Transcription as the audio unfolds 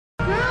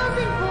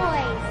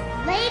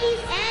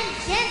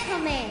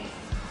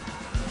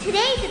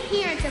Today's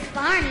appearance of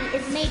Barney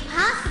is made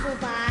possible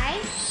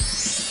by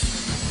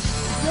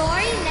your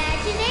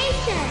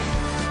imagination.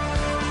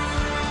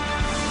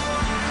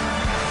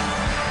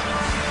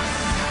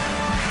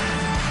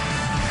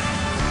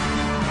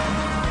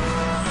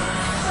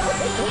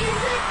 He is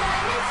a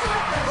dinosaur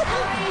from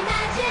our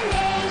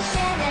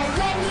imagination, and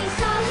when he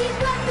saw, he's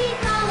what we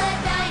call a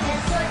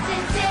dinosaur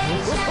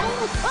sensation.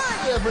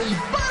 Hi,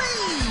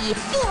 everybody!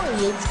 Boy,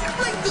 it's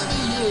great to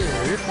be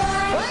here!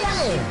 Hi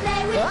there!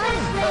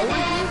 How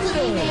are you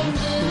today?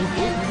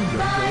 We're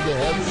going to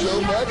have so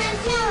much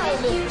fun!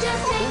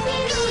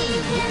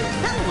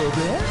 Hello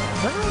there!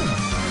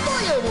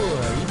 Boy, oh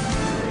boy!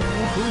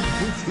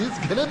 This is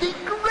gonna be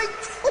great!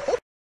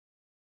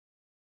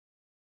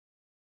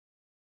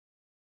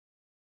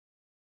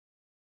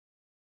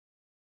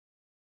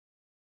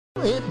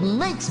 It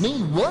makes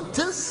me want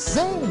to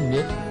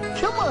sing!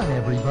 Come on,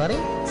 everybody,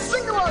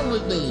 sing along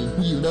with me!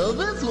 You know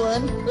this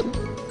one!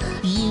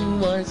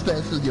 You are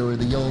special, you're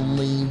the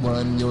only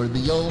one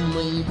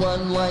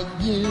like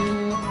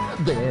you.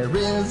 There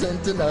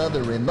isn't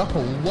another in the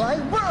whole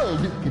wide world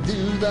who can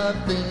do the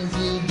things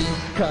you do.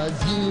 'Cause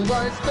you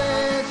are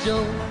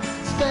special,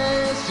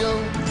 special.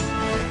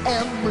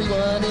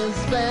 Everyone is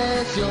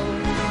special.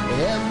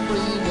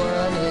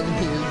 Everyone in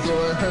his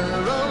or her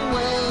own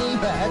way.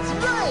 That's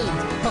right!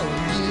 Oh,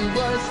 you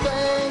are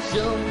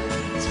special,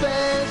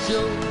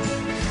 special.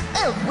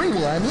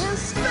 Everyone is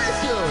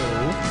special.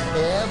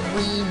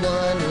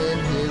 Everyone in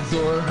his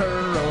or her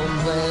own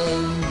way.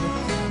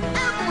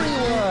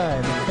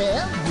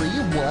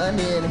 Everyone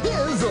in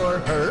his or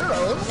her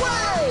own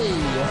way.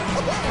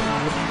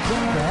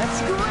 That's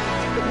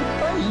great.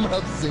 I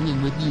love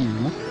singing with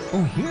you.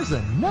 Oh, here's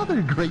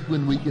another great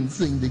one we can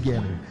sing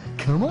together.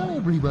 Come on,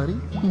 everybody.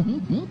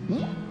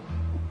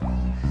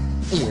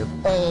 If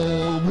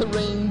all the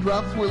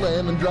raindrops were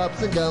lemon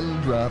drops and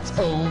gumdrops,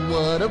 oh,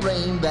 what a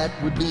rain that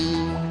would be.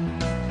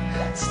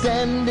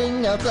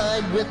 Standing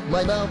outside with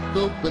my mouth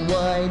open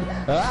wide.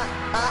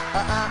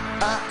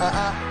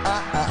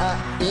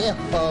 If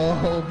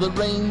all the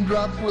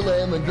raindrops were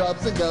lemon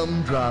drops and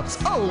gumdrops,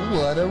 oh,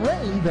 what a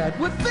rain that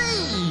would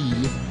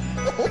be.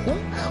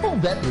 Oh,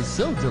 that was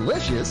so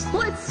delicious.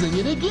 Let's sing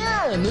it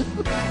again.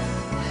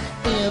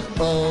 If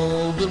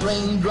all the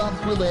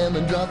raindrops were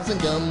lemon drops and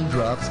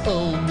gumdrops,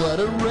 oh, what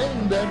a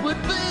rain that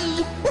would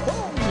be.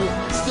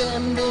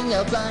 Standing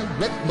outside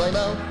with my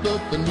mouth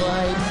open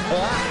wide.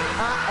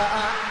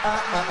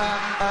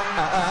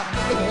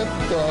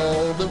 If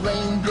all the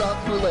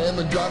raindrops were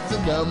lemon drops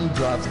and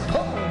gumdrops,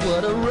 oh,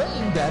 what a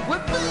rain that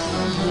would be.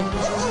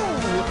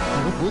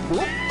 Oh,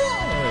 boy.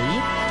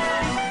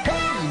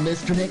 Hey,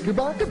 Mr.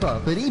 Knickerbocker,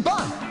 boppity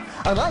bop.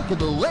 I like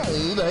the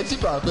way that you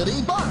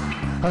boppity bop.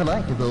 I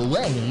like the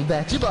way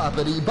that you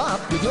boppity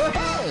bop with your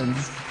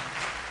hands.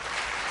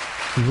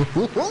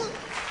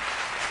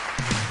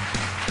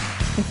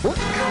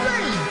 Great!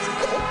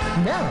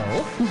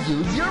 Now,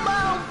 use your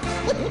mouth.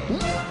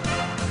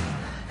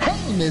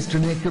 Hey, Mr.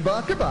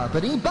 Knickerbocker,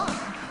 boppity bop.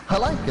 I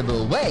like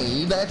the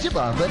way that you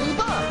boppity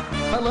bop.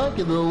 I like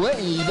the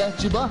way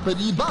that you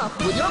boppity bop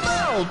with your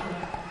mouth.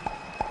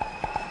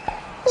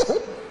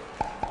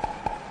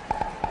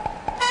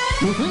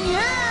 Yeah!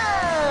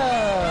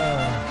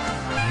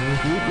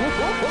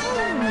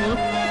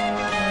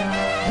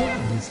 Hey,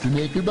 Mr.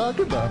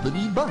 Knickerbocker,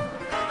 boppity bop.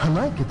 I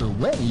like the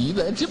way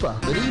that you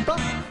boppity bop.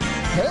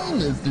 Hey,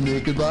 Mr.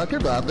 Knickerbocker,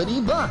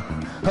 boppity bop.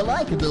 I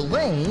like the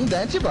way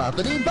that you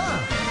boppity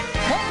bop.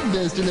 Hey,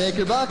 Mr.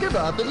 Knickerbocker,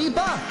 boppity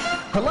bop.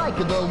 I like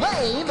the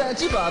way that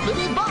you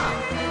boppity bop.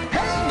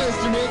 Hey,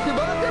 Mr.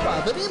 Knickerbocker,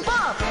 boppity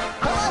bop.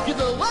 I like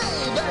the way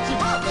that you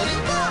boppity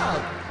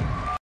bop.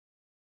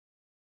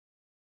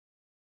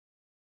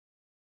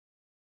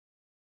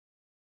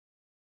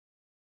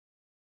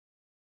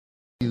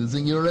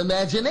 Using your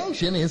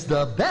imagination is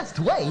the best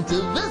way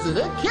to visit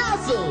a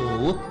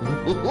castle!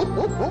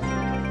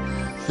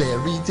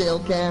 Fairy tale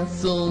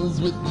castles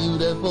with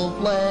beautiful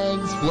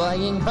flags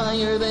flying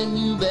higher than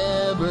you've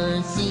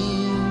ever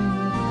seen.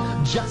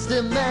 Just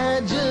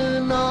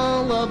imagine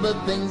all of the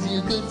things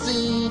you could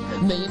see,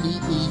 maybe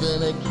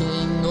even a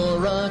king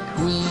or a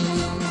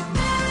queen.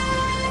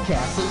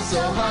 Castles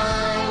so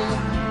high,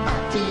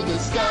 up to the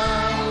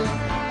sky,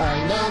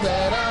 I know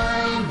that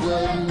I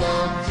would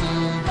love to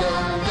go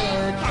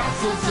there.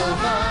 Castles so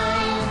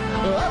high,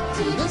 up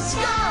to the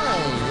sky,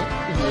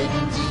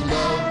 wouldn't you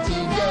love to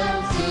go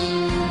to?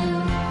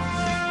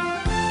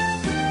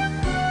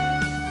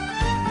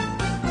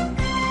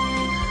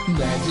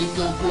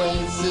 Magical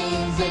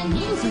places and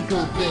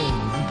musical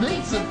things,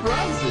 big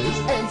surprises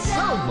and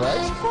so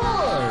much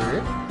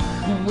more.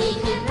 We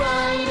could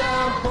ride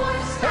a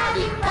horse,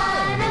 having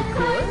fun, of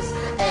course,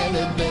 an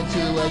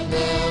adventure like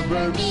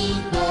never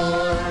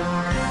before.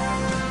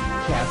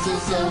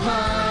 Castles so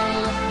high,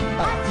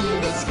 up to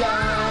the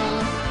sky,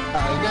 I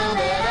know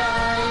that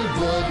I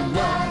would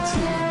want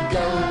to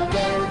go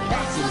there.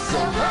 Castles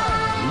so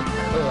high,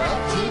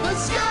 up to the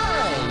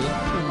sky,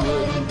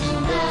 wouldn't you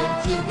love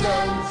to go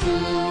to?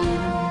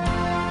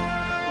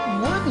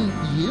 Wouldn't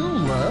you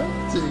love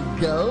to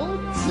go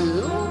to?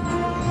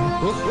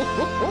 Oh,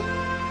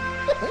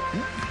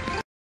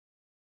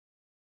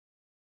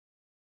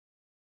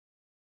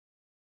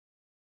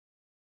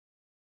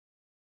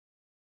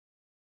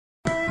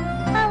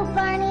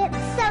 Barney,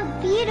 it's so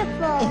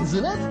beautiful.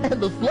 Isn't it? And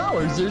the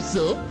flowers are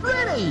so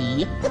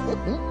pretty.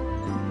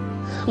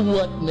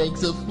 What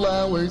makes a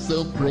flower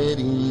so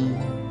pretty?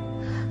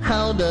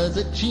 How does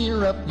it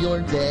cheer up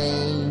your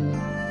day?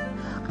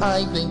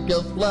 I think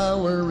a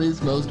flower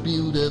is most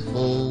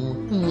beautiful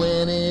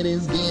when it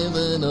is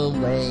given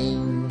away.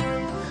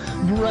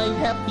 Bright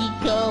happy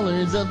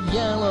colors of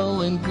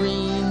yellow and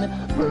green,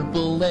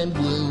 purple and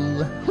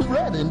blue,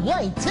 red and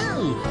white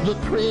too, the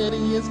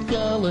prettiest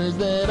colors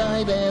that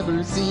I've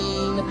ever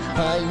seen.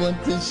 I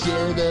want to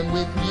share them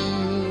with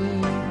you.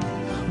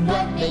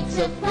 What makes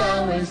a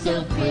flower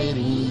so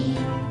pretty?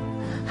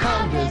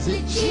 How does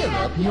it cheer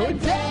up your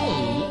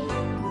day?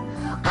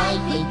 I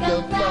think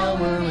a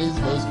flower is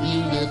most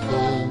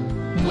beautiful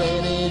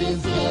when it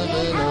is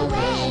given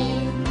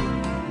away.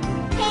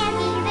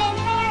 Pansies and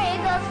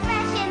marigolds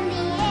fresh in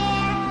the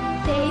air,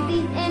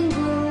 daisies in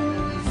bloom,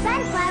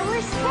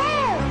 sunflowers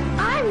too.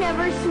 I've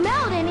never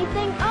smelled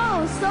anything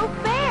so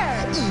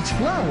fair. Each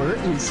flower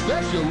is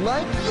special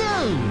like you.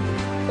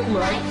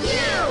 Like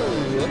you!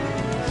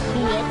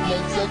 What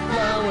makes a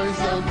flower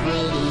so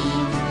pretty?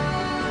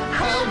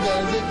 How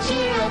does it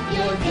cheer up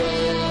your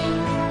day?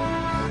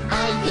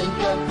 I think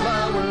a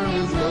flower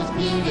is most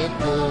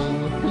beautiful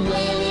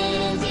when it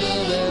is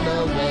given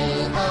away,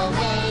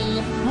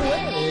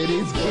 when it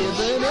is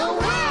given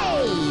away.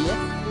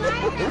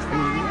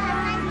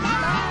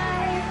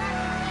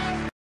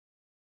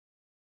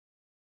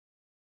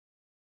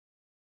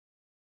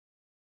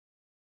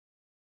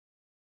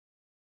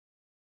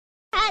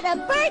 Had a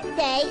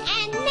birthday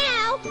and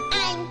now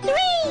I'm 3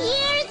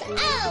 years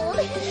old.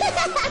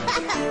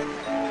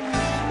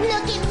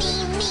 Look at me.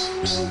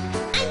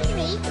 I'm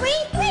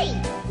 333.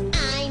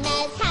 I'm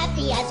as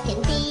happy as can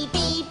be.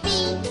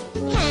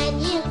 Can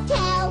you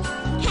tell?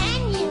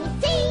 Can you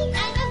see?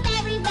 I'm a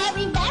very,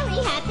 very, very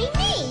happy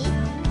me.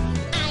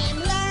 I am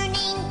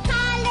learning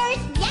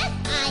colors. Yes,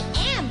 I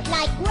am.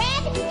 Like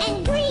red and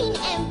green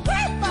and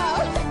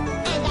purple.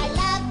 And I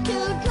love to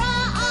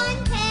draw on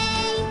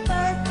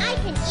paper. I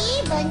can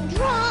even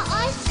draw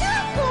a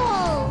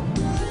circle.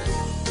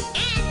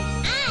 And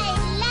I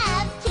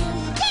love to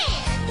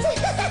dance.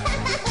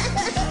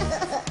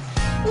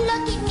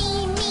 Look at me.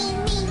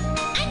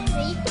 I'm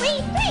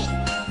 333.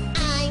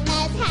 I'm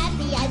as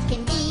happy as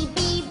can be.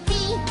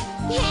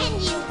 Can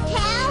you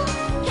tell?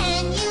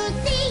 Can you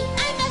see?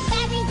 I'm a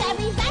very,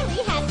 very, very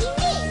happy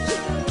me.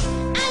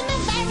 I'm a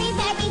very,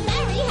 very,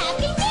 very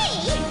happy me.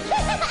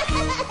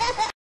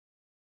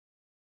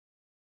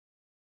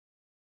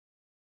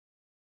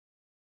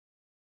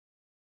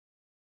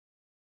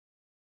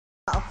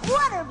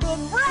 What are big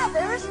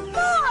brothers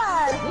for?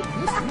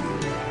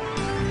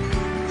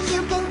 You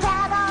can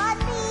count on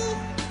me.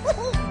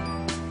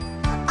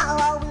 I'll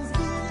always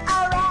be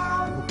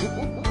around.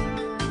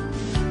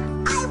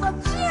 I will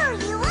cheer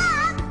you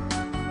up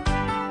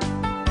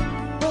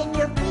when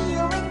you're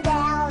feeling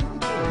down.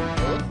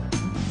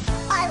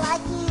 I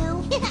like you.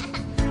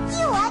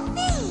 You like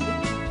me.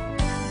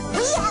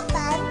 We have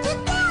fun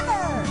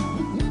together.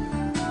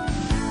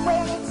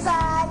 When it's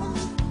sunny,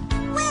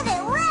 when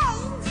it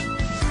rains,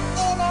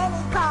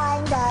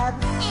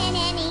 in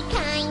any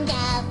kind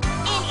of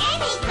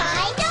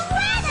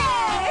weather.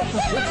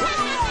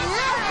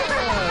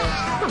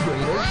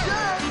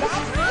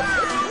 That's right.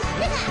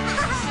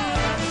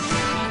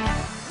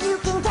 You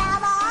can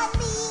count on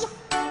me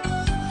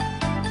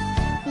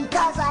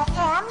because I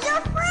am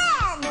your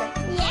friend.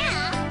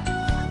 Yeah.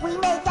 We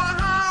make a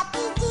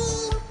happy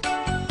team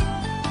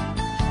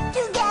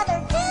together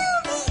to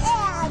the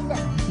end.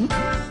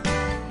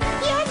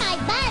 You're my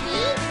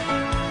buddy.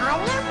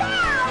 I'm your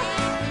pal.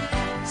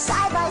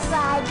 Side by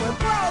side we're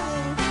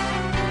playing.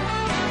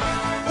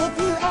 If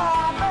you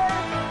ever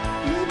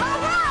need my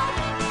help,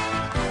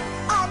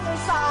 on your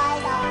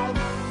side I'm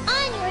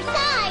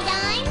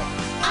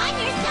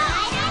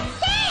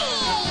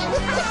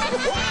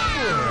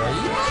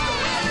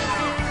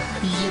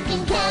You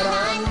can count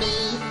on me.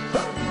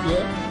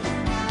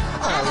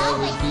 I'll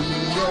always be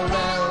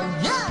around.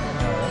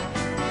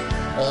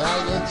 I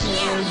will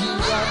cheer you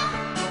up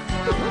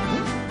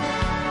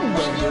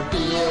when you're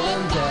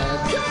feeling down.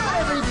 Come on,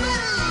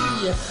 everybody!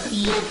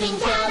 You can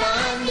count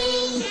on me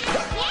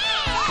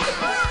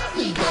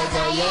because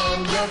I am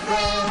your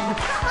friend.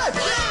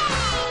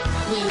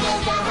 We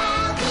make a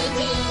happy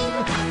team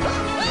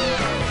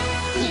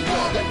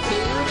together to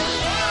the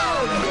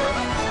end.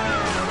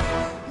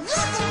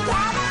 You can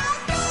count on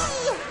me.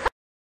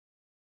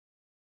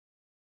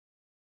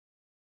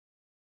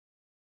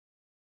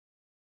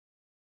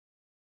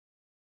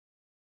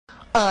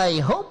 I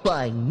hope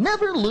I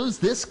never lose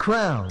this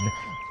crown.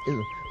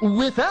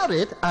 Without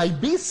it, I'd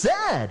be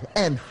sad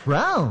and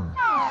frown.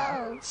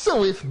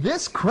 So if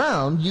this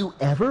crown you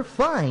ever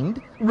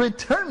find,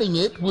 returning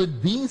it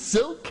would be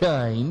so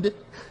kind.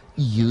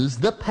 Use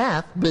the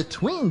path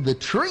between the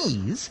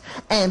trees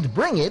and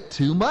bring it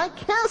to my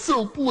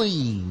castle,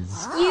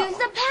 please. Use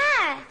the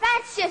path.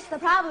 That's just the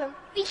problem.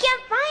 We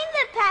can't find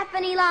the path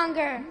any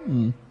longer.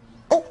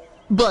 Oh,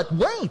 but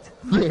wait,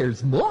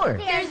 there's more.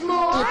 There's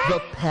more? If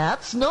the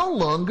path's no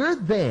longer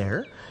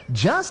there,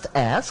 just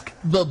ask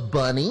the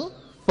bunny,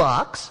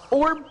 fox,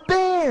 or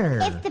bear.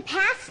 If the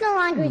path's no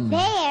longer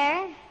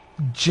there...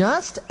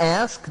 Just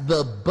ask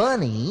the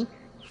bunny,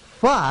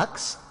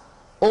 fox,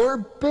 or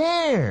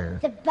bear.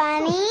 The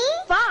bunny?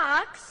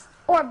 Fox?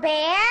 Or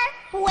bear?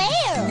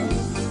 Where?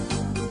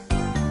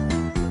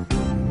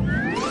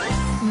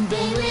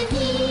 They live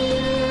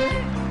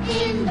here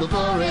in the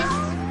forest,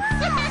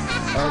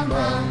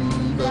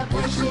 among the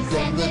bushes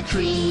and the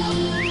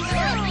trees.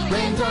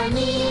 Friends are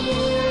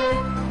near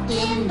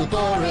in the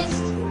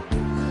forest,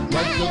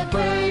 like the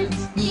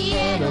birds, the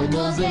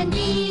animals, and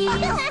bees.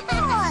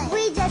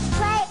 We just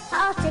play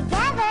all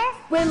together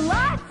With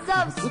lots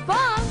of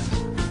fun.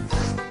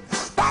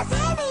 Does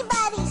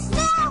anybody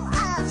smell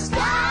a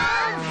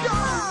skunk?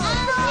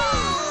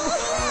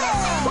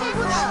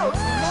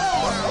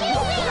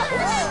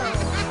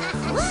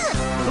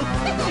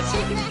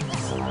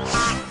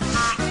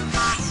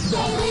 They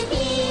live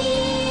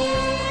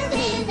here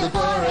in the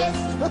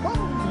forest,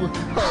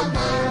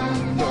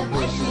 among the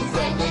bushes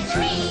and the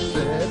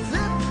trees.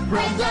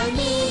 Friends are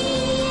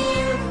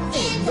near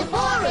in the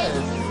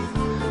forest,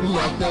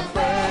 like the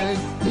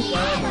birds, the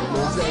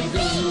animals, and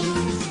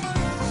bees.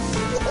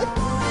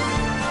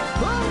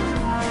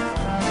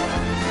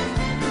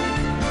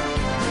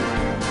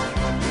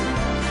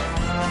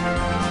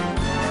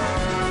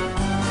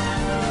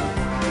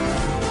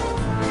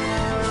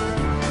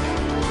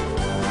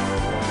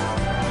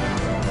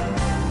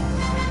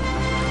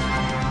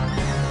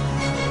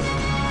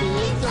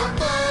 It's a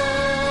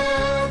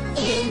fun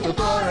in the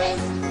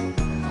forest.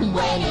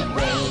 When it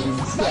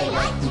rains, they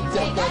like to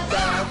take a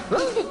bath.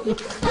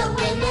 But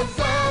when the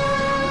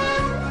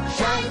sun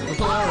shines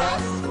before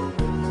us,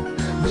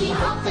 we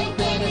hope they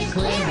finish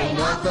clearing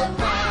up the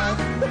path.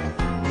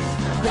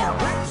 They're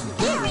working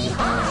very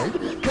hard,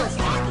 'cause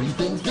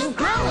everything's been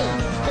growing.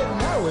 And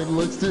now it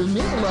looks to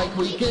me like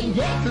we can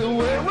get to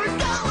where we're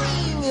going.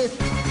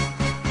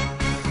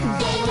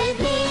 They live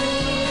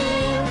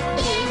here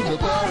in the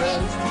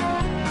forest.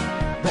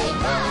 They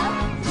love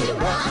to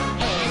rock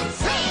and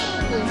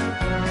sing.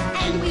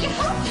 And we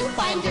hope you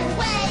find your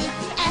way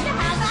and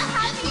have a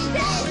happy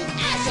day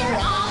as you're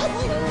off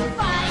to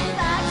find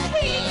the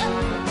king.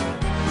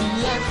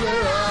 Yes,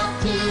 we're off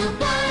to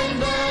find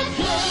the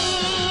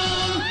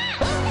king.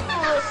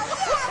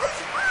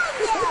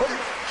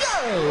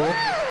 Go!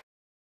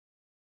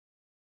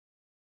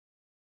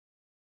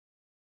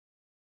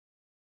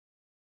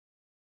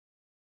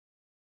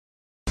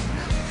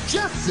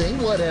 Just sing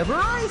whatever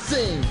I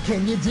sing.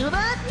 Can you do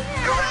that?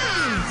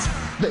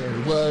 Great! There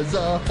was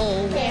a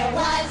hole There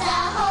was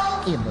a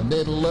hole in the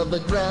middle of the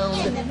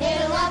ground. in the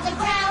middle of the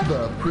ground,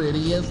 The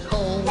prettiest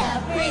hole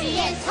the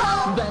prettiest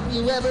hole that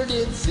you ever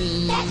did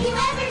see. that you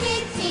ever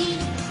did see.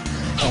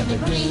 And the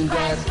green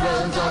grass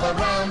grows all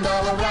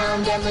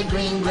around, and the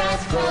green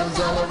grass grows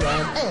all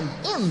around. And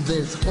in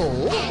this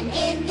hole, And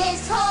in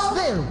this hole,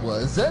 there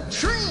was a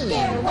tree.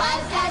 there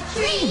was a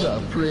tree,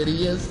 The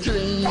prettiest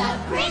tree the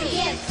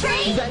prettiest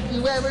tree that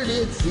you ever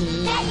did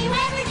see. that you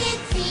ever did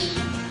see.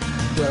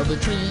 Well, the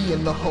tree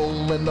in the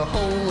hole in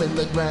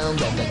the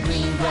ground, and the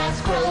green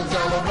grass grows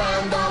all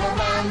around,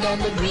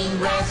 and the green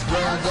grass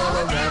grows all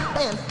around.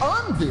 And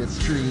on this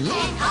tree,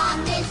 And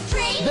on this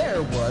tree,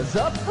 there was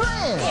a there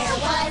branch,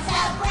 was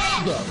a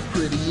branch, the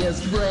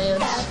prettiest branch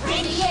the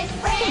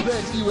prettiest branch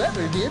that you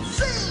ever did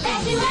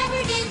that you see.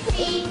 ever did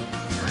see.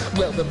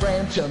 Well, the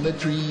branch on the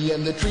tree,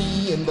 and the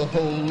tree in the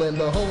hole in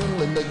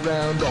the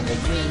ground, and the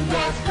green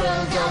grass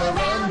grows all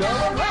around,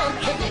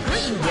 and the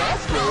green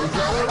grass grows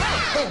all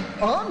around. And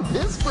on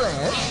this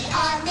branch, And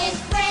on this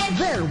branch,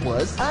 there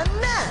was a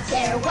nest,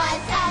 there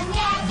was a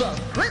nest,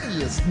 the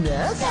prettiest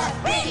nest the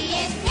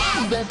prettiest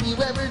nest that you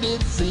ever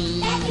did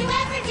see. that you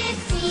ever did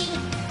see.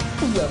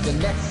 Well, the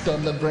nest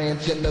on the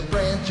branch, and the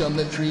branch on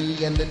the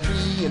tree, and the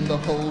tree in the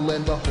hole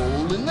in the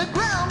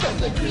ground, and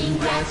the green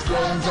grass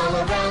grows all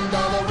around,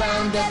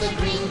 and the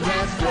green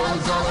grass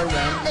grows all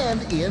around.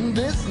 And in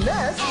this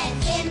nest, And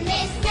in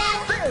this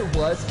nest, there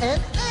was an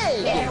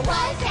egg, there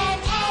was an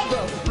egg,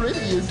 the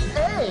prettiest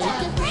egg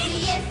the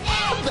prettiest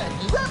egg that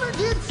you ever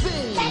did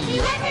see. that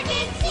you ever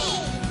did see.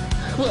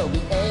 Well,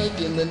 the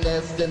egg in the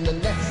nest, and the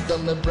nest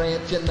on the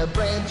branch, and the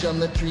branch on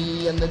the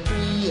tree, and the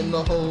tree in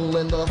the hole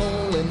in the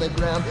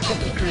ground, and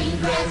the green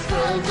grass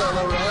grows all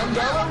around,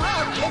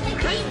 and the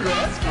green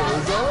grass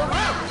grows all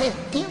around. And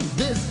in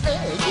this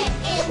egg,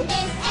 And in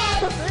this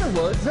egg, there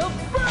was a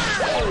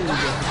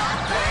bird,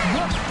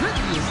 the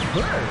prettiest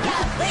bird the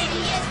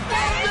prettiest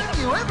bird that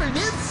you ever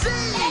did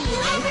that you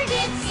see. ever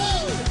did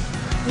see.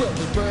 Well,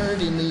 the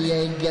bird in the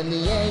egg, and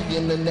the egg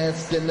in the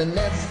nest, and the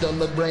nest on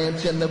the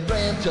branch, and the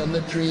branch on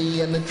the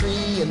tree, and the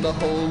tree in the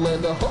hole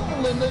in the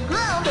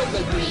ground, and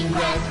the green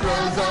grass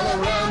grows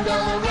all around,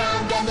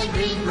 and the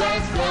green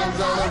grass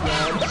grows all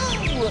around.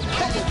 Oh!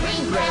 And the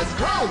green grass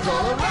grows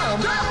all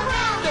around.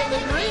 And the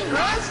green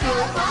grass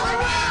grows all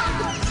around.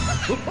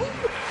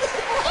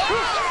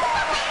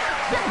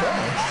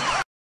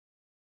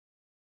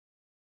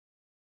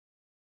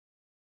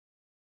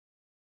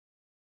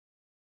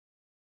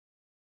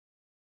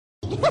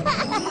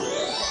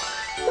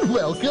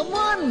 Well, come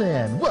on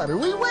then. What are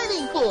we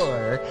waiting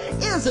for?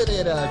 Isn't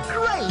it a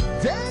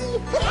great day?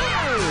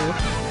 Oh,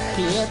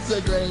 it's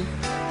a great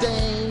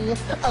day,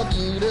 a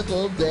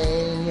beautiful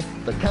day,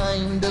 the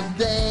kind of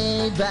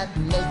day that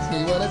makes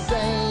me want to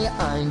say,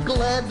 I'm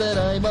glad that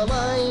I'm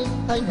alive,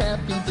 I'm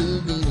happy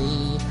to be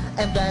me,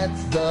 and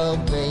that's the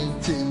way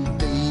to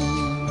be.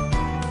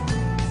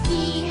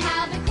 See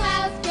how the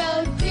clouds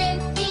go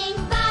drifting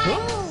by.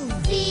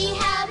 Oh. See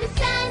how the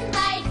sun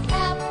lights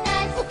up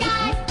the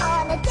sky.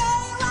 On a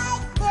day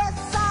like this,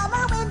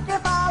 summer, winter,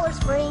 fall, or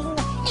spring,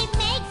 it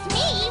makes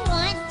me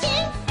want to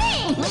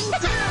sing. Me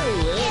too!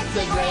 It's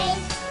a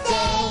great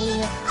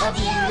day, a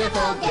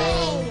beautiful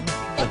day,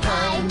 the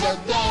kind of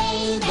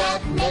day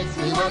that makes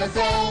me want to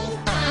say,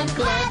 I'm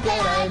glad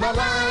that I'm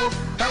alive,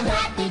 I'm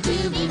happy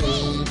to be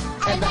me,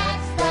 and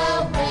that's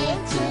the way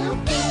to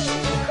be.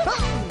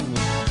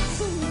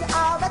 See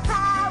all the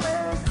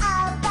colors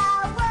of the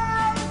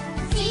world,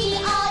 see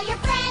all your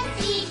friends,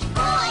 each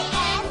boy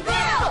and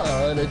girl.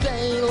 On a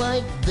day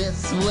like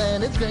this,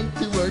 when it's great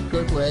to work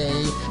or play,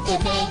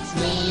 It makes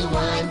me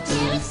want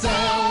to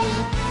say,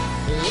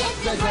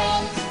 it's a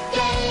great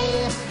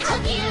day, a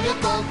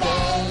beautiful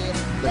day,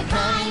 the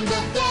kind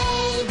of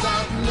day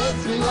that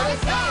makes me want to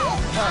say,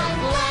 I'm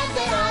glad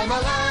that I'm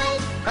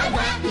alive, I'm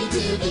happy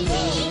to be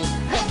me,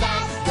 and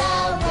that's the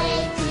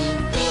way to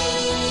be.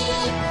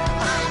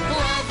 I'm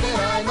glad that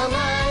I'm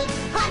alive,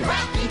 I'm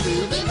happy to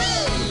be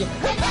me,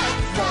 and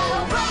that's the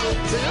way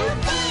to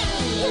be.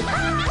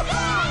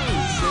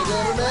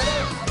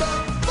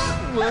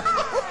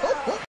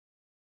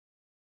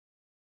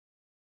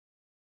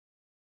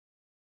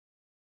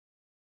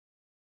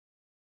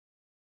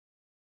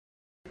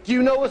 Do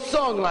you know a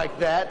song like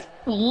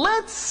that?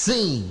 Let's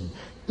see.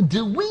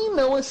 Do we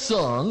know a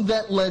song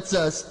that lets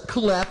us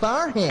clap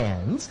our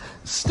hands,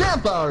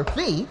 stamp our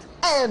feet,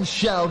 and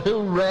shout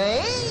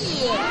hooray?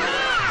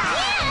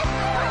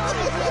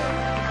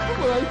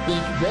 I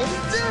think they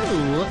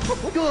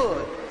do.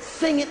 Good.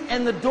 Sing it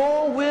and the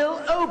door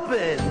will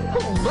open.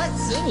 Let's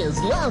sing as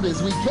loud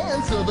as we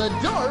can so the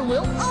door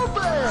will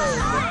open.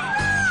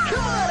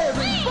 Come on,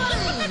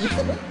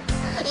 everybody.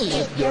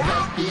 If you're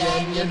happy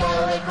and you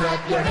know it,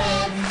 clap your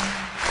hands.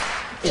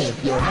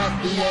 If you're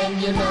happy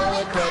and you know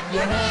it, clap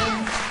your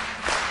hands.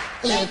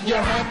 If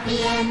you're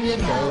happy and you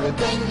know it,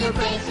 then your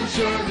face will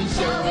surely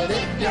show it.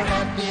 If you're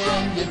happy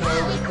and you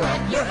know it,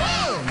 clap your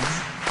hands.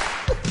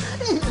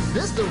 Is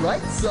this the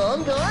right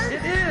song, Art?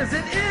 It is,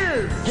 it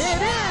is.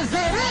 It is,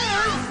 it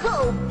is!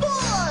 Oh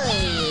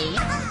boy!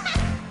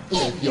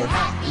 If you're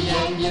happy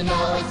and you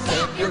know it,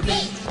 stamp your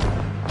feet.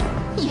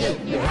 If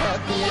you're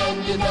happy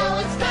and you know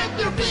it, stamp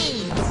your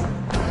feet.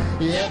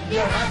 If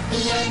you're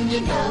happy and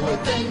you know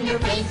it, then your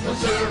face will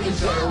surely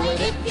show it.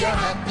 If you're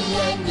happy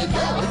and you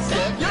know it,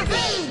 stamp your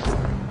feet.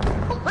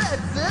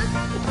 That's it!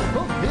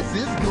 Oh, this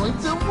is going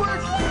to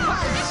work!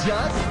 I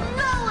just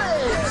know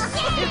it!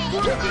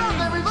 Get up,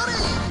 everybody!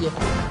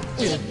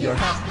 If you're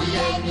happy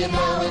and you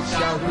know it,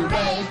 shout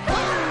hooray!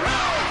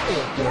 Hooray!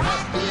 If you're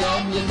happy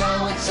and you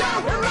know it,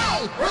 shout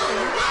hooray!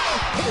 Hooray!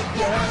 If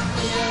you're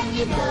happy and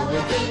you know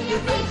it, then your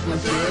face will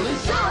surely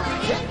show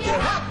it. If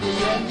you're happy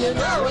and you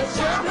know it,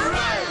 shout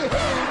hooray!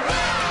 Hooray!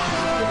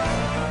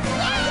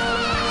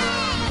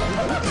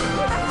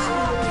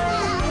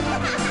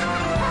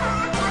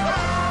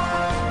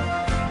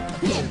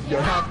 If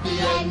you're happy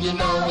and you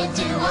know it,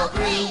 2 or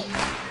 3.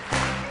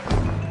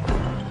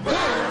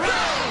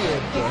 Hooray!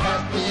 If you're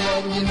happy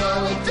and you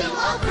know it, 2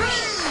 or 3.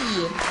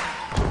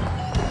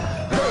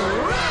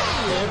 Hooray!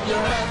 If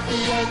you're happy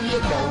and you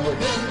know it,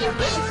 then your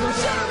face will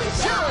surely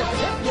show it.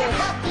 If you're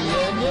happy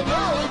and you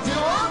know it, 2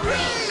 or 3.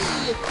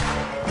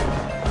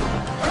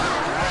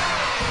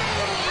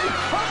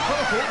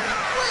 Hooray!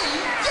 We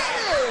did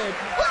it!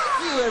 Thank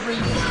you,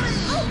 everybody!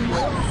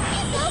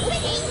 It's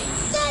opening!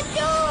 The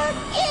door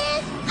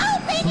is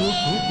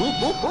opening!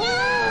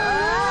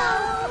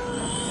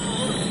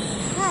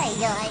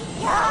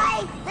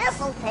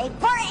 This'll take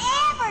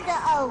forever to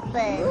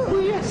open. Oh,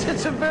 yes,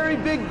 it's a very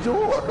big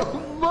door.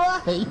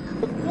 My!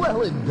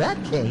 Well, in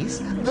that case,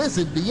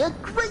 this'd be a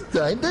great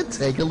time to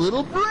take a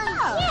little break.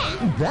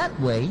 Yeah. That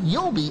way,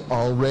 you'll be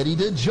all ready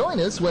to join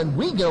us when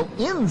we go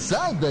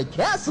inside the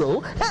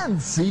castle and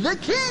see the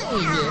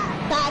king.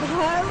 But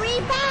hurry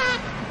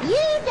back.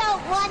 You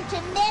don't want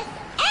to miss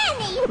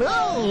anything.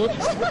 No!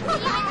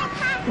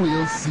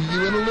 We'll see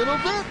you in a little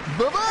bit.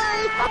 Bye-bye.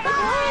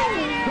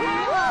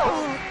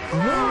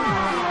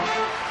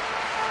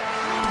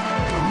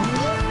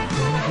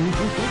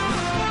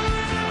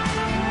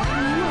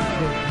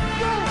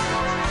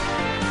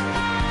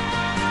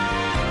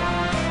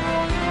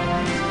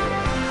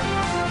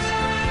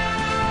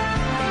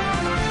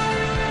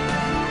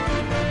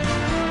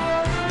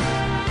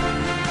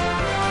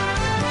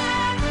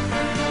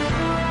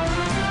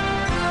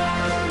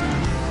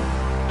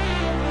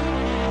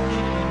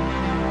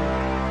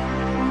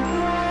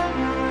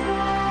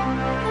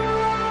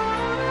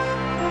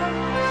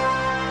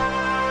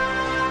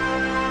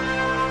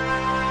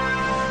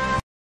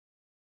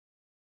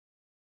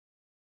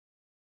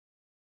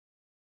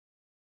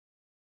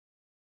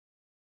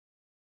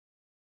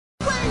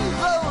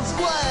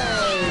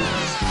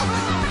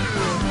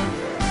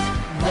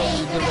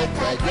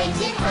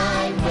 raise it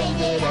high,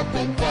 wave it up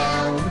and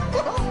down.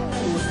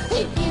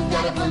 If you've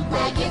got a blue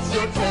flag, it's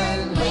your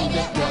turn, wave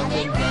it round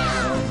and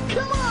round.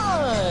 Come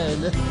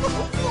on!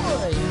 Oh,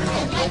 boy!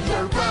 And let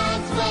your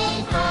flags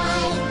wave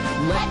high,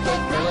 let the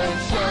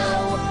colors show.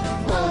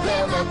 Pull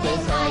them up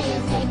as high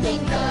as they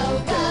can go,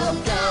 go,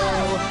 go.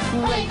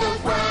 Wave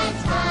those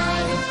flags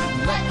high,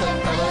 let the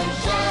colors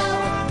show.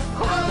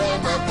 Pull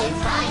them up as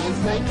high as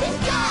they can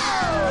go.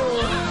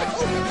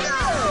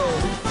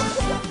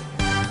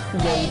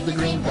 Wave the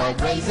green flag,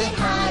 raise it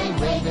high,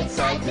 wave it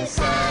side to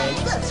side.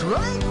 That's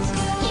right!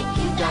 If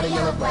you've got a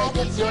yellow flag,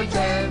 it's your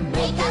turn,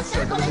 make a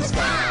circle in the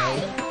sky.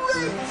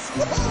 And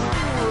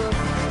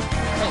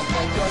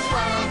let your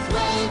flags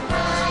wave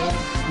high,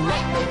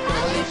 let the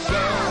colors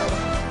show.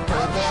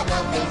 Pull them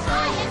up as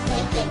high as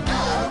they can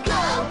go,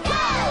 go,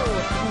 go.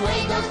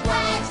 Wave those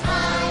flags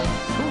high,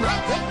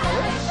 let the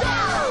colors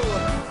show.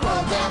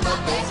 Pull them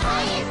up as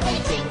high as they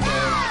can go.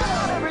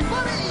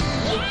 Everybody!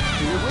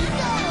 Here we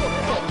go!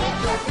 And let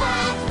your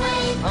flags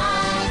wave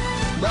high,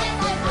 let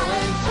the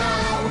colors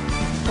show.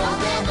 Pull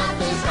them up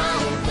as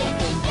high as they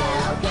can go,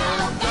 go,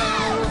 go.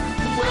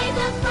 Wave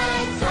those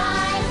flags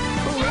high,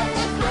 let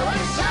the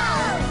colors show.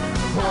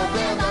 Pull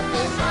them up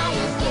as high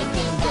as they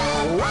can go.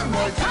 One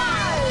more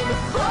time!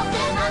 Pull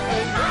them up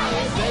as high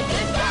as they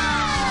can go.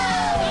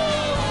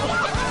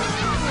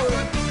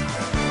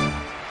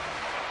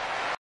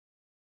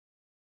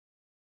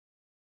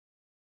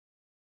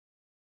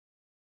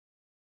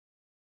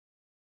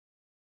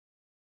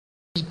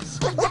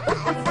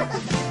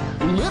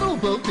 Little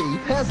Bo Peep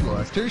has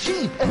lost her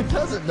sheep and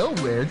doesn't know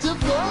where to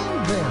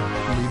find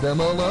them. Leave them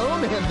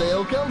alone and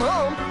they'll come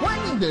home,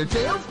 wagging their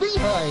tails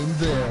behind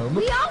them.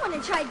 We all want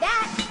to try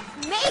that.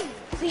 Maybe.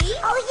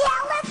 Oh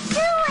yeah, let's do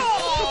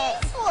it!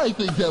 I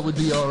think that would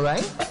be all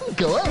right.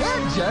 Go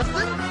ahead,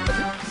 Justin.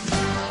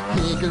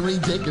 Hickory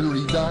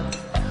dickory dock,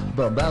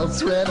 the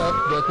mouse ran up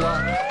the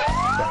clock.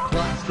 The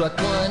clock struck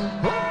one,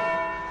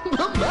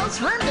 the mouse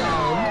ran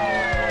down.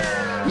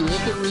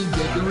 Hickory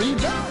dickory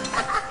dock.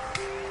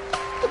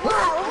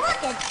 Whoa,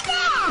 look at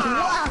that!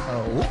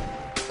 Wow.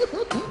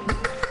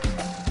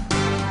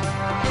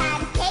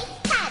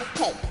 Pat a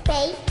cake,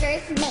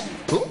 baker's man.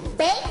 Ooh.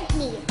 Bakers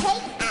need a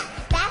cake as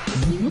fast as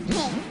you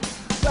can.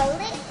 Roll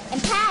it and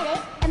pat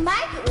it and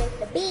mark it with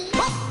the B.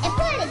 And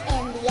put it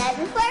in the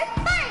oven for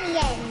Barney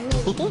and me.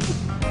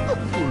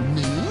 For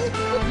me?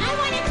 I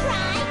wanna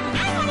try!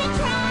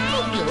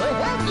 Go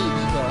ahead,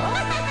 baby boy.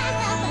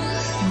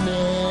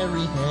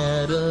 Mary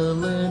had a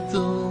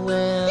little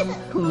lamb,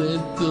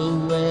 little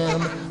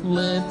lamb,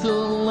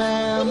 little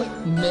lamb.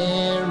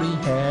 Mary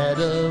had a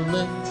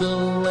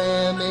little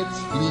lamb, its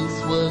fleece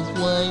was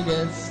white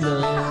as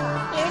snow.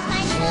 Here's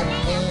my little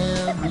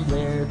lamb.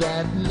 Everywhere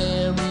that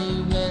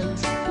Mary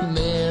went,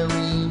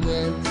 Mary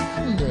went,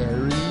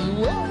 Mary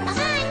went.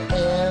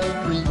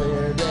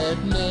 Everywhere that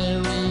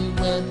Mary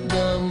went,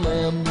 the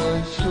lamb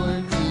was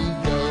sure to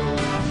go.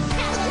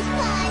 That was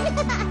fun!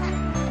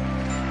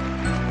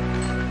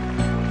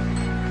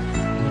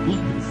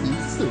 This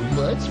is so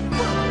much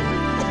fun.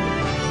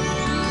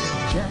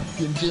 Jack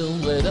and Jill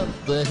went up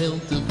the hill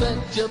to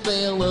fetch a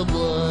pail of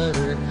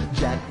water.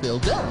 Jack fell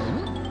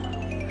down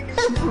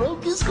and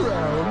broke his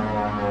crown,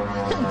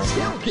 and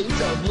Jill came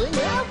tumbling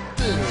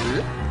after.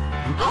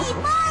 Hey,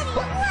 Barney,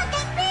 look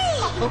at me!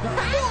 Oh,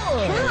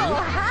 boy! Cool,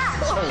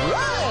 huh? All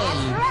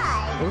right!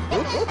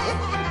 That's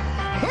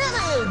right! Hit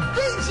it,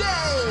 BJ!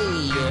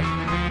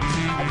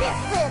 This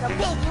little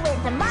piggy went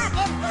to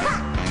market, ha!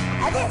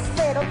 This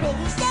little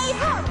piggy stayed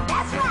home,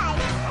 that's right!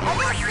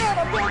 This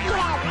little piggy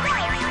had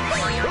roast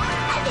beef,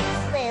 and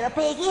this little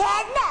piggy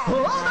had none.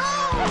 Oh,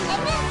 no!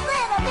 And this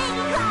little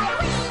piggy cried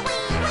wee,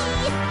 wee,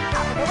 wee,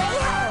 all the way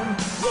home.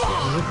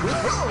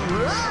 Yeah! All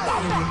right!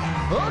 That's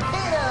right!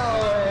 Okay,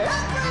 now,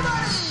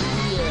 everybody!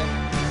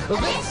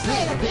 This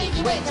little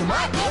piggy went to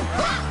market,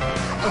 ha!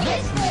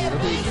 This little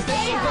piggy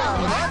stayed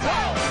home, that's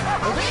right!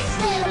 This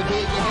little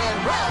piggy had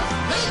roast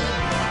beef,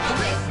 and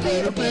this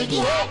little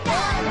piggy had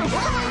none.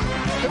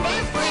 And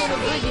this little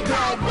piggy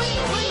cried wee,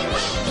 wee,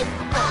 wee,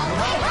 all the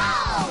way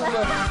home.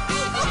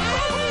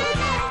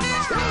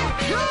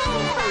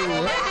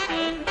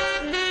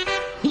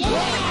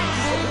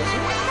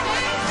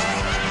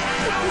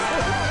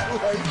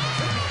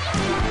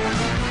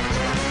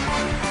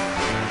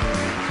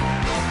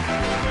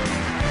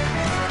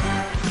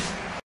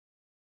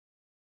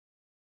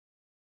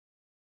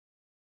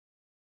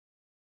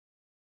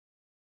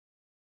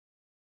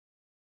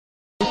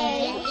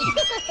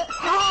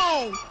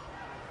 Hey,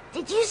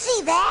 did you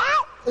see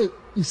that?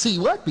 You see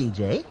what,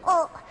 BJ?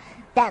 Oh,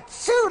 that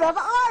suit of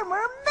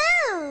armor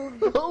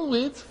moved. Oh,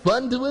 it's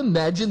fun to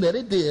imagine that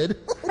it did.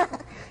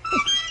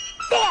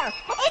 There,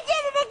 it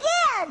did it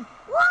again.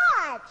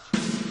 Watch.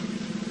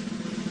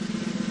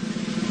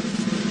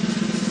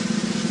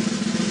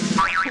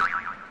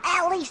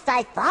 At least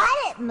I thought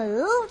it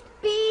moved.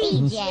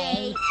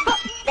 BJ.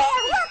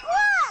 There, look.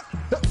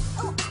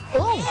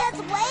 Oh, It's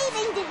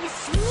waving. Did you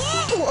see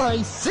it? oh,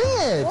 I see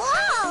it.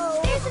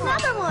 Whoa. There's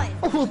another one.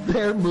 Oh,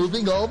 they're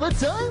moving all the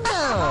time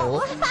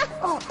now.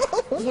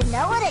 You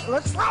know what it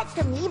looks like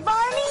to me,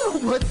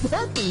 Barney? What's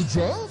that,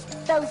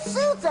 BJ? Those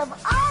suits of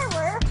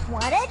armor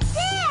want to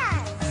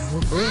dance!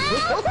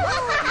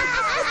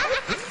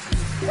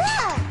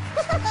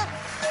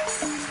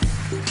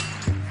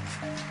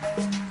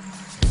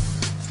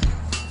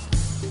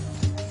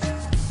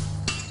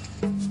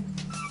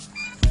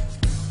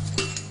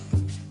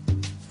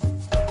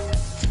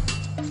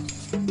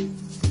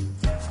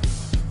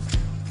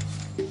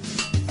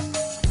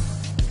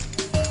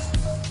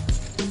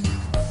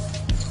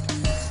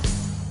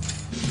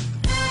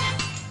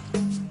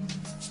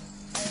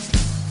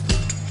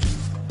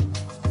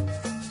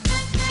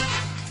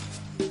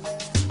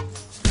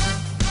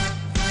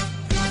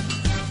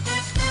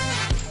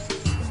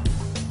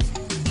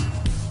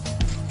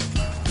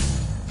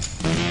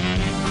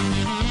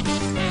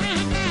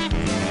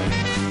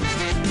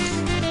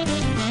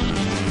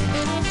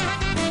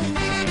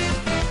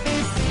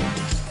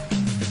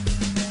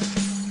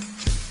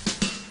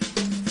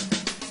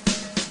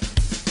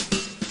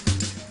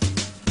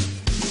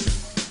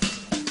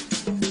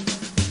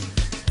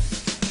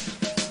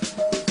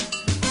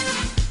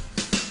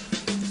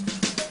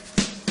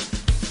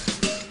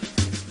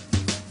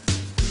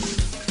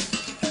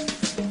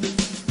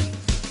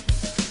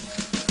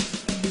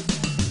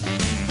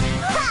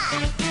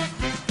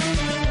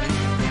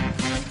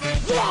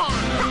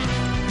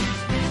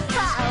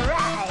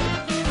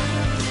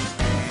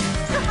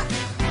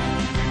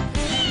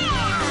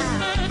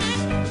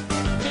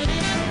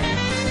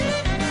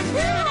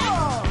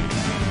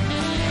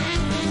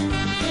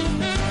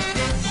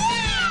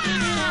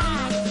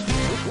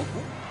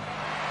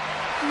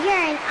 You're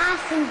an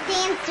awesome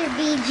dancer,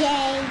 BJ.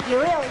 You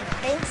really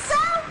think so?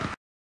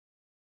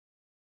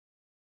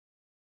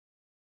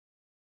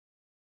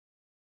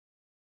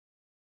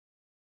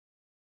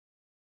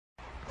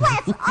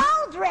 Let's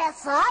all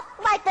dress up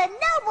like the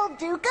noble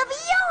Duke of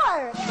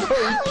York.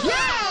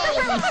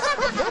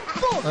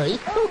 Boy,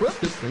 what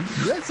the thing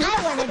dress I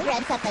up? want to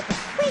dress up as a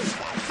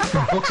princess.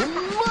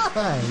 Oh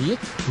my!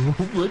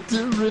 What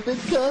terrific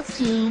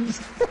costumes!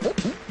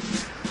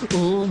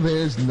 Oh,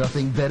 there's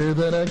nothing better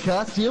than a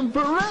costume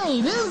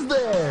parade, is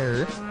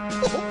there?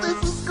 Oh,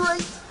 this is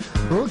great!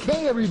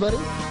 Okay, everybody,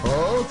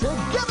 all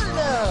together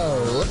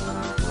now!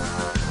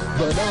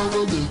 The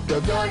noble Duke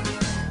of York,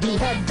 he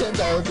had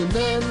 10,000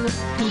 men.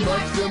 He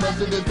marched them up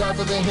to the top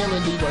of the hill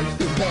and he marched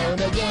them down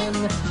again.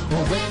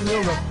 Oh, when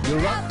you're up,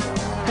 you're up.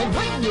 And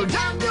when you're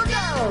down, you're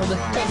down.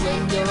 And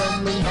when you're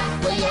only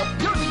halfway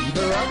up, you're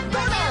either up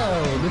or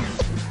down.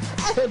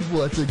 And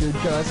what's a good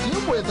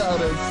costume without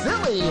a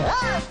silly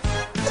hat?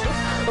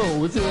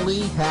 Oh, a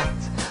silly hat,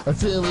 a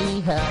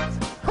silly hat.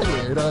 I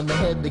wear it on my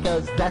head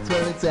because that's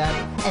where it's at.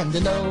 And I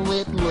know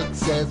it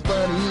looks as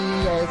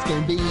funny as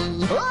can be.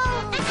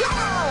 Oh,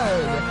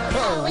 God!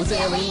 Oh, a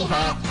silly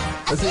hat,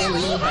 a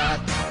silly hat.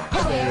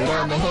 I wear it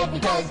on my head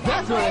because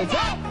that's where it's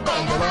at. And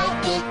I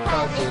like it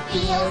cause it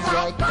feels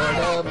like part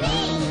of me.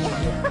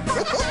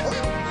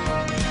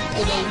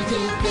 It may be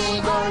too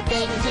big or it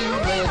may be too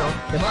little.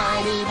 It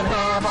might even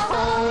have a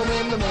hole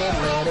in the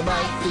middle. And it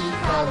might be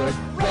colored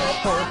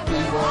red or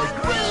blue or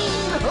green.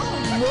 Oh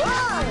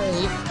my!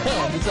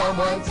 And if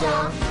someone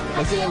saw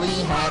a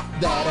silly hat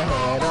that I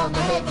had on my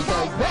head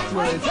because that's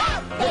where it's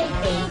at, they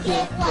think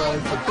it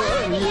was the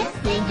funniest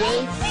thing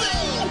they'd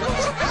seen.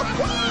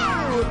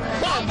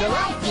 And I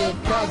like it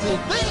cause it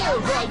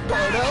feels like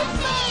part of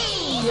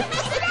me.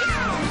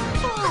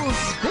 Oh,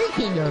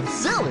 speaking of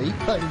silly,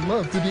 I'd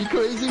love to be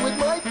crazy with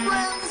my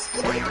friends.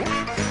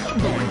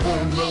 Boom,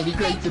 boom, maybe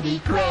great to be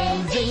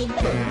crazy.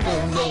 Boom,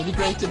 boom, maybe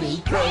great to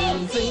be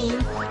crazy.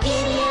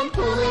 Giddy and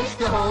foolish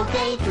the whole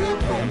day through.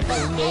 Boom,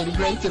 boom, maybe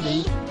great to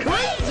be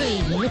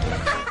crazy.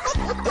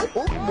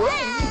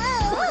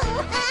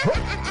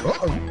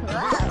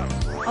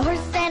 A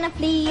horse and a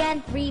flea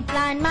and 3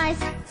 blind mice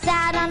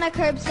sat on a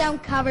curbstone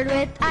covered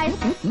with ice.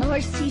 The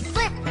horse, he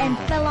slipped and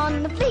fell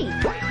on the flea.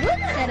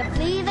 Whoops, said a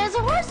flea, there's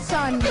a horse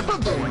on me. Boom,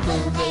 boom,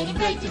 maybe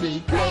great to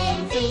be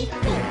crazy.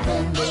 Boom,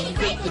 boom, maybe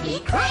great to be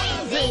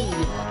crazy.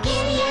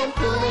 Giddy and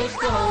foolish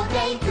the whole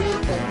day through.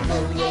 Boom,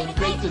 boom, maybe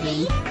great to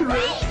be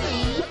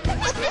crazy.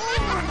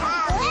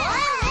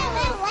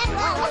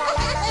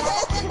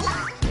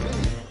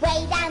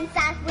 Way down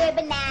south where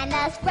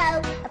bananas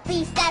grow, a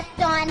flea stepped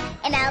on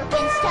an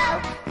elephant's toe.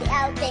 The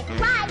elephant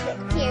cried with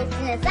tears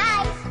in his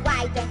eyes,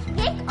 why don't you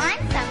pick on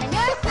some of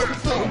your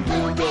flies? Boom,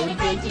 boom, maybe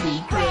great to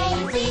be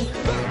crazy.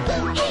 Boom,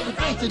 boom, maybe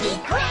great to be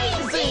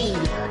crazy.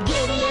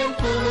 Giddy and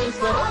foolish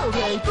the whole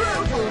day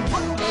through. Boom,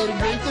 boom, maybe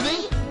great to be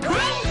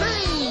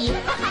crazy.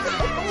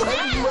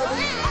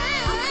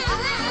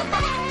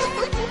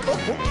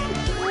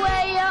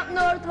 Way up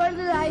north where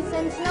there's ice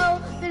and snow,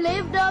 there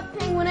lived a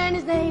penguin and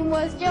his name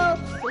was Joe.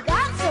 He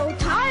got so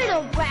tired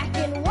of black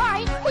and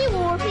white, he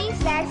wore pink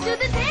slacks to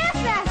the dance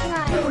last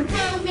night. Boom,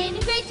 boom, ain't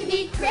it great to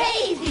be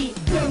crazy?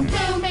 Boom,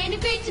 boom, ain't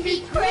it great to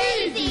be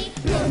crazy?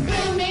 Boom,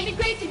 boom, ain't it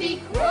great to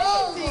be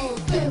crazy?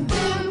 Boom, boom. Boom,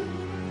 boom,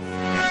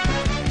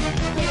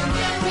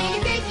 ain't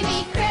it great to be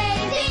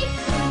crazy?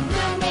 Boom,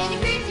 boom, ain't it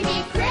great to be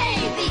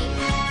crazy?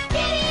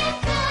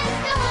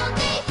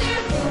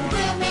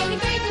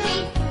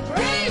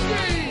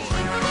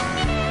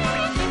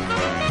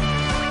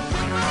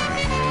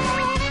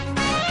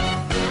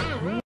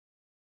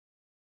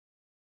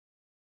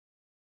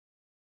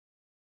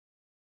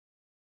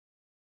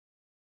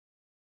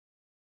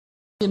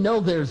 You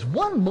know, there's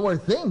one more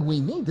thing we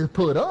need to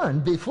put on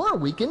before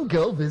we can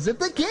go visit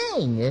the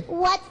king.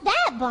 What's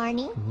that,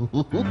 Barney?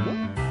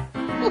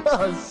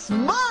 A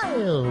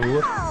smile!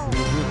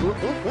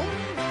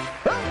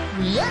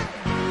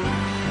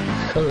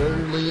 Yeah!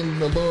 Early in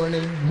the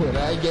morning when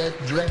I get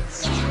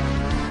dressed,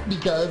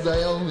 because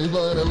I always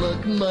want to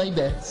look my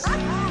best.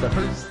 The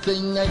first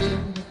thing I do,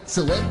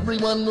 so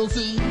everyone will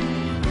see,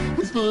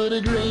 is put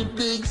a great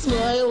big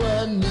smile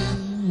on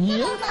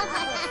me.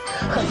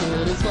 I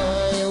put a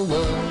smile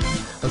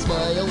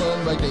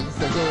on my face,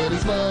 I put a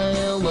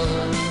smile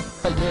on.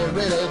 I wear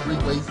it every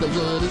place, I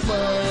put a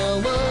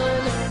smile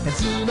on. And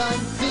soon I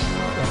see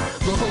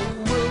the whole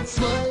world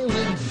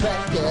smiling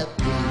back at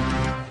me.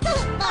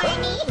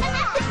 Barney!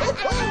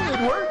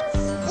 It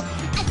works!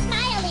 A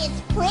smile is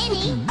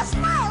pretty. A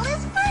smile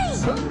is free.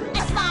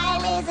 A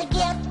smile is a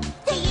gift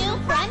to you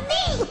from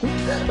me.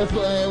 A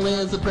smile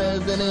is a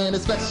present in a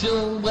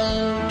special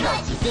way,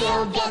 'cause you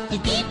still get to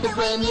keep it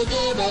when you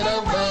give it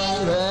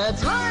away.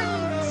 That's right!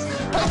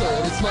 I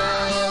put a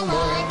smile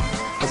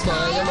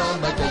on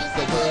my face,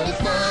 I put a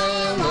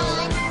smile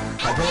on.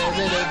 I wear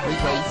it every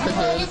place, I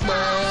put a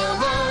smile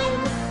on.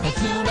 And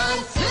soon I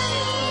see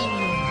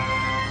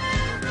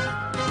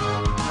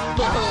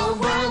the whole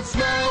world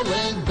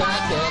smiling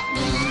back at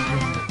me.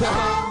 The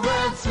whole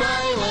world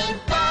smiling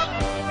back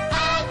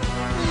at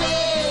me.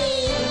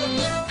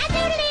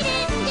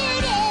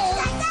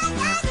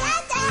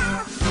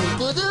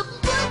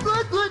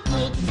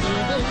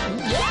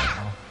 Yeah!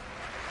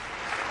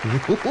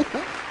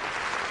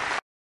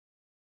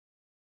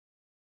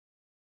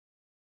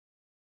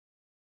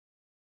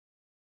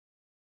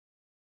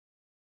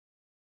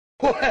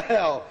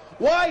 Well,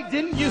 why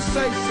didn't you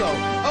say so?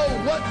 Oh,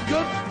 what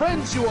good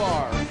friends you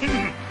are.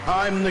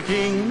 I'm the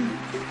king.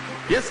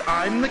 Yes,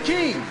 I'm the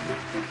king.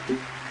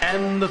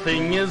 And the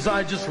thing is,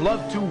 I just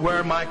love to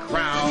wear my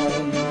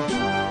crown.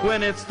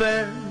 When it's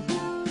there,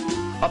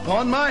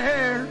 upon my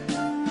hair,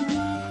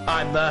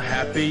 I'm the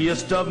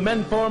happiest of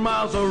men for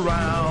miles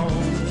around.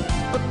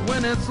 But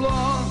when it's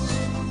lost,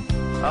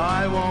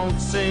 I won't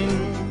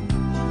sing.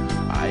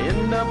 I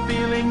end up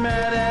feeling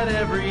mad at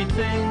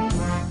everything.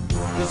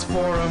 'Cause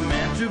for a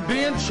man to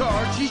be in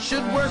charge, he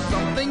should wear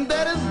something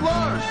that is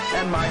large.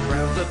 And my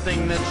crown's a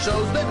thing that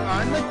shows that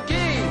I'm the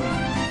king.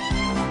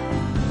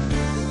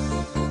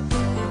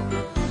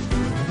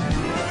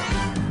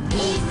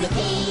 He's the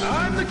king.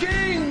 I'm the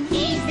king.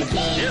 He's the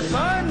king. Yes,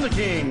 I'm the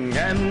king.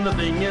 And the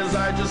thing is,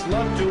 I just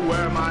love to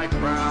wear my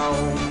crown.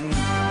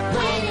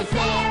 When it's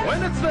there.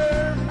 When it's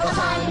there,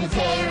 Upon his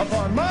hair.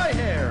 upon my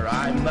hair,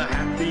 I'm the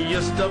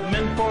happiest of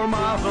men for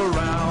miles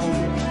around.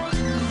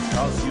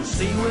 'Cause you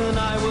see, when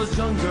I was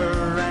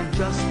younger and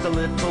just a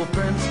little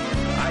prince,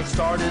 I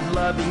started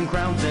loving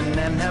crowns and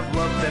have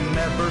loved them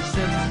ever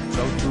since.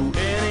 So to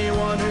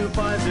anyone who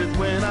finds it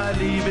when I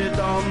leave it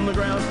on the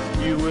ground,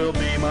 you will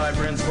be my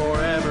prince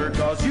forever,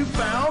 'cause you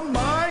found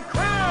my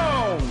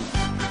crown.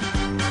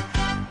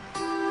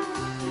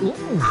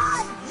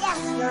 Ah, yes,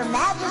 Your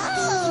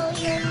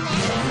Majesty.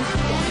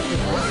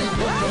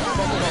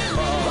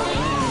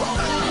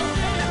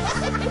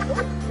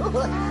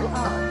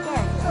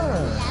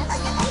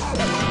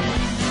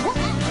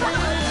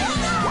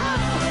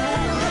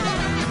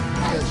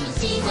 Cause you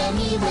see, when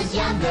he was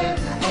younger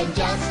and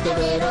just a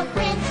little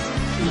prince,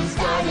 he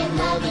started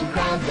loving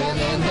crowns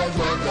and has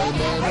loved them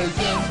ever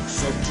since.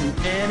 So to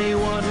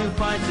anyone who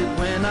finds it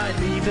when I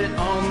leave it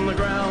on the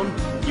ground,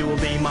 you will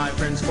be my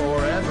prince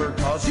forever,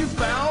 'cause you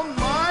found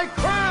my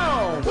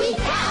crown. We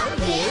found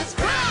his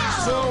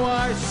crown. So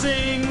I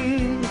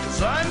sing,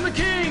 'cause I'm the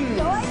king.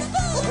 Yours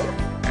too.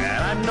 And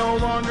I'm no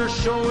longer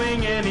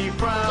showing any It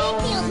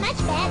frown. feels much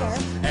better.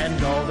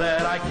 And all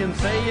that I can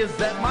say is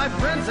that my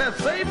friends have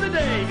saved the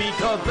day,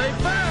 because they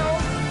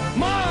found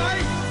my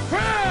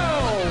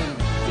crown.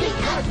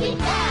 Because we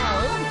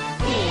found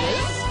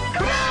his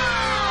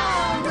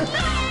crown.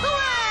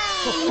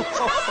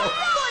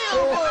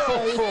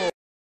 Hooray!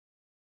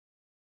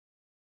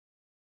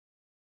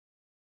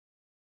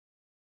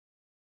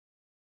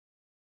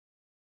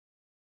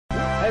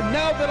 And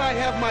now that I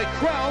have my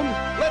crown,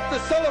 let the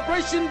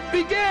celebration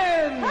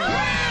begin.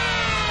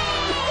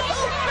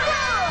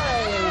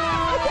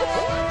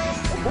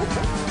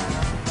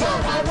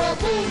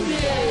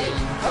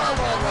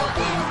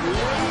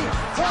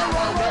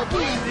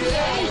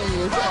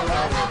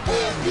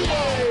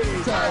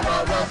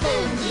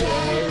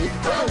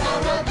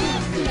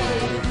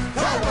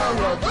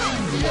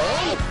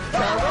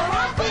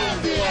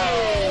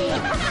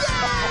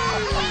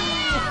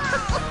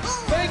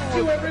 Thank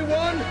you,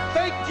 everyone.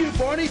 Thank you,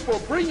 Barney, for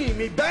bringing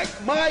me back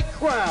my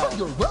crown.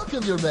 You're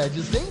welcome, Your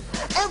Majesty.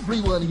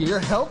 Everyone here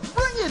helped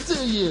bring it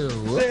to you.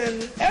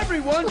 Then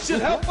everyone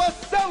should help us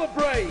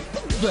celebrate.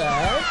 That's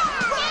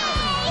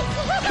right.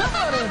 Come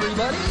on,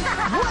 everybody.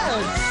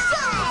 Let's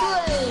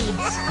celebrate.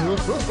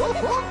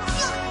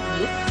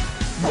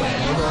 When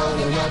I'm old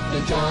enough to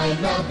join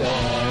the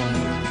band,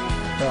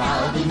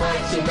 I'll be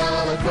marching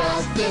all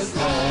across this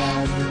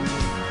land.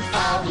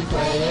 I'll be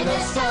playing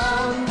a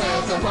song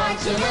as I'm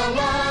marching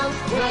along.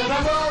 When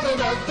I'm old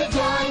enough to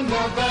join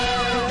the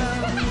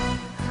band,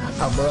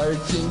 A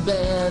marching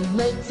band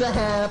makes a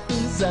happy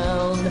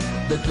sound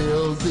that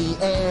fills the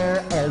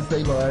air as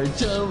they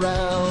march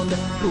around.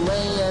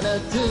 Playing a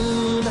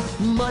tune,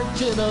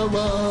 marching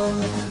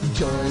along.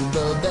 Join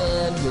the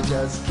band, you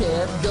just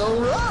can't go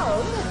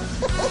wrong.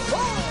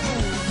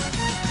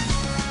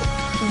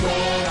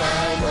 When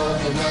I'm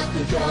old enough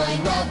to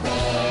join the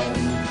band,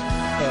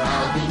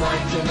 I'll be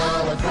marching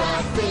all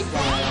across this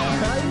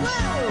land. I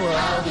will!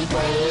 I'll be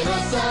playing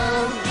a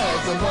song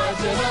as I'm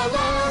marching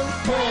along.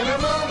 When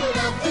I'm old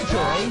enough to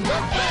join the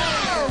band.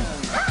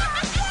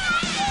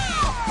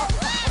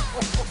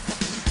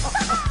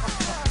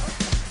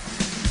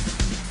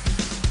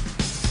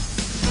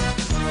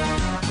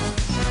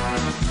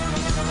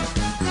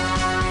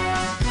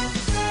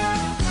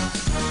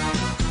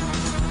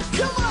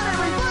 Come on,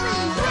 everybody!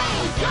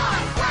 Raise your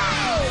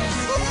flags!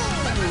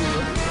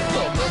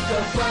 So let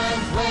your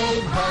flags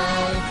wave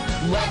high.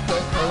 Let the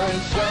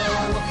colors show.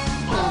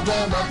 Hold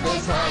them up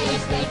as high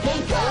as they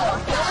can go,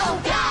 go,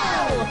 go!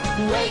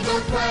 Wave the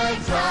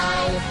flags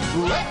high.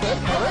 Let the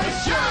colors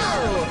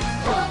show.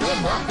 Hold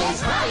them up as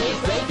high as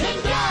they can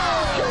go.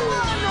 Come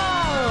on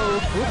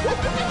now!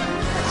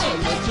 And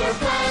let your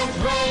flags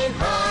wave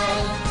high.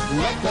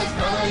 Let the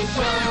colors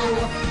show.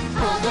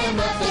 Hold them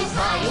up as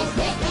high as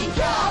they can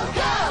go,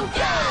 go,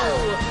 go!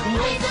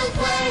 Wave the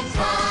flags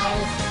high.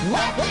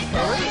 Let the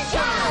colors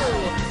show.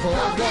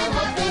 Hold them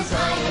up as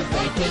high as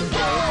they can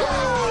go.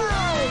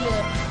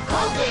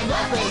 Hold them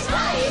up as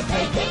high as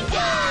they can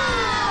go.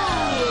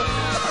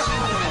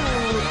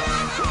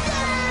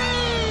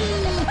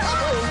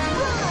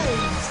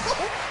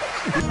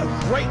 A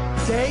great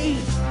day?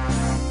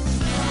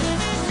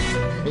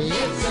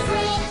 It's a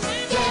great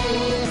day,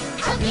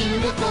 a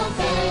beautiful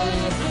day,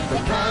 the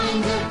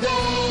kind of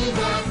day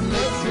that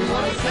makes me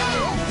want to say,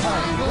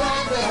 I'm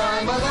glad that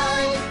I'm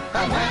alive,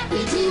 I'm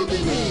happy to be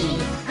me,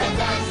 and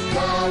that's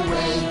the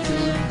way to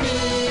be.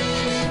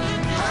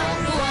 I'm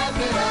glad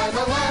that I'm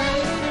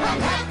alive,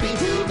 I'm happy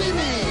to be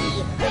me,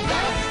 and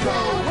that's the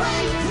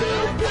way to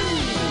be.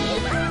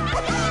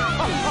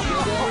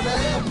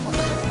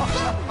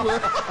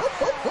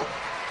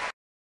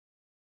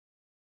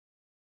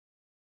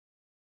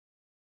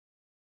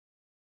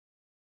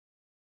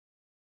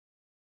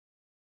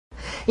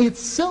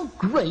 It's so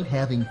great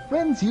having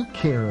friends you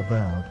care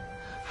about.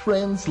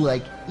 Friends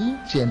like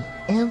each and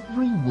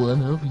every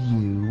one of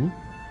you.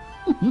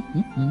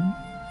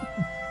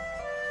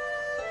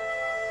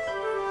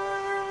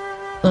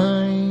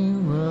 I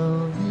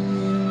love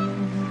you,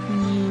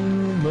 you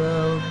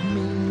love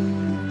me.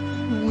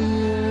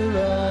 We're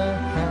a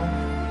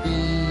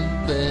happy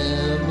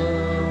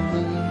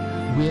family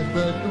with a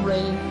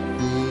great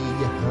big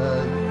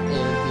hug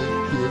and a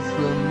kiss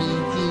from me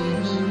to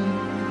you.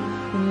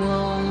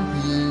 Won't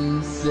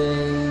you say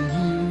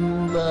you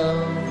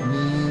love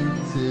me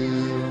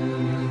too?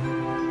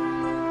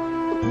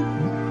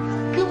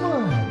 Come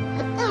on,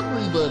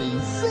 everybody,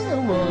 sing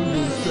along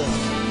this song.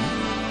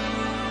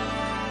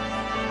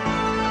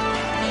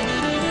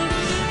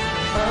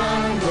 I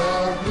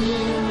love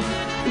you,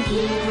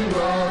 you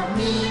love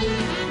me.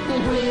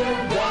 We're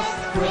best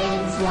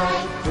friends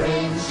like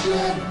friends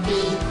should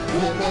be.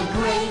 With a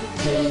great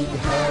big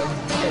hug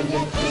and a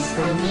kiss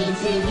from me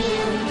to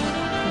you.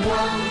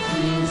 Won't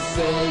you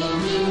say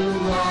you